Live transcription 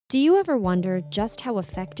Do you ever wonder just how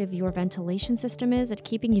effective your ventilation system is at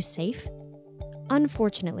keeping you safe?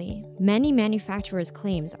 Unfortunately, many manufacturers'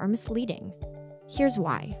 claims are misleading. Here's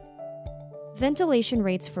why. Ventilation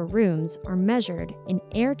rates for rooms are measured in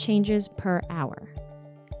air changes per hour.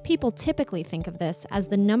 People typically think of this as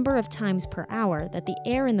the number of times per hour that the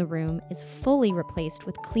air in the room is fully replaced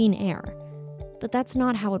with clean air. But that's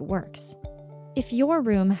not how it works. If your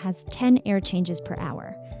room has 10 air changes per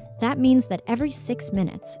hour, that means that every 6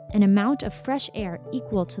 minutes, an amount of fresh air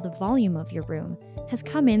equal to the volume of your room has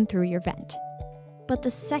come in through your vent. But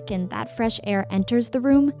the second that fresh air enters the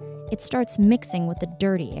room, it starts mixing with the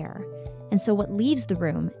dirty air, and so what leaves the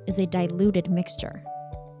room is a diluted mixture.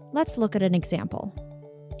 Let's look at an example.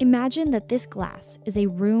 Imagine that this glass is a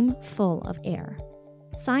room full of air.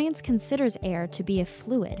 Science considers air to be a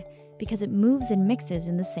fluid because it moves and mixes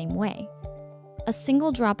in the same way. A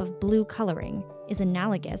single drop of blue coloring is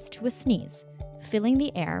analogous to a sneeze, filling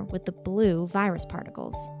the air with the blue virus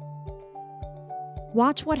particles.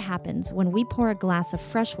 Watch what happens when we pour a glass of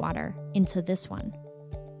fresh water into this one.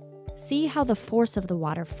 See how the force of the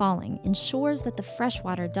water falling ensures that the fresh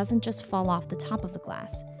water doesn't just fall off the top of the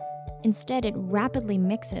glass. Instead, it rapidly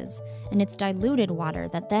mixes, and it's diluted water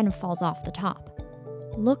that then falls off the top.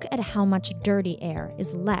 Look at how much dirty air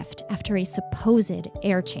is left after a supposed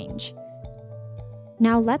air change.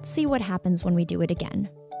 Now let's see what happens when we do it again.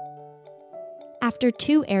 After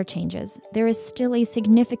 2 air changes, there is still a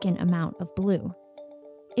significant amount of blue.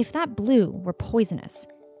 If that blue were poisonous,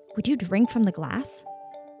 would you drink from the glass?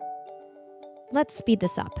 Let's speed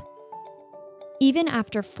this up. Even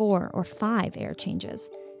after 4 or 5 air changes,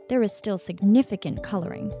 there is still significant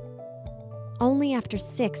coloring. Only after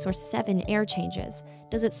 6 or 7 air changes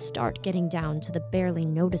does it start getting down to the barely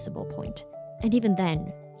noticeable point, and even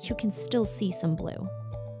then, you can still see some blue.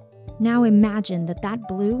 Now imagine that that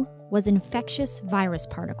blue was infectious virus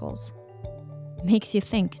particles. Makes you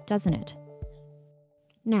think, doesn't it?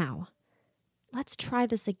 Now, let's try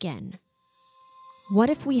this again. What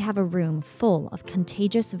if we have a room full of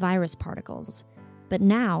contagious virus particles, but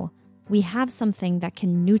now we have something that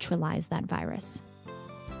can neutralize that virus?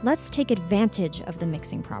 Let's take advantage of the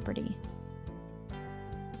mixing property.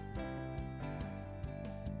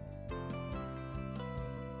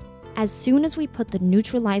 As soon as we put the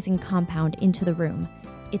neutralizing compound into the room,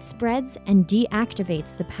 it spreads and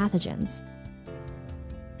deactivates the pathogens.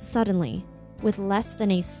 Suddenly, with less than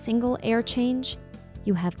a single air change,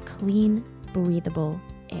 you have clean, breathable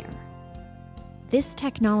air. This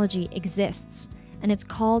technology exists, and it's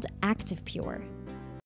called Active Pure.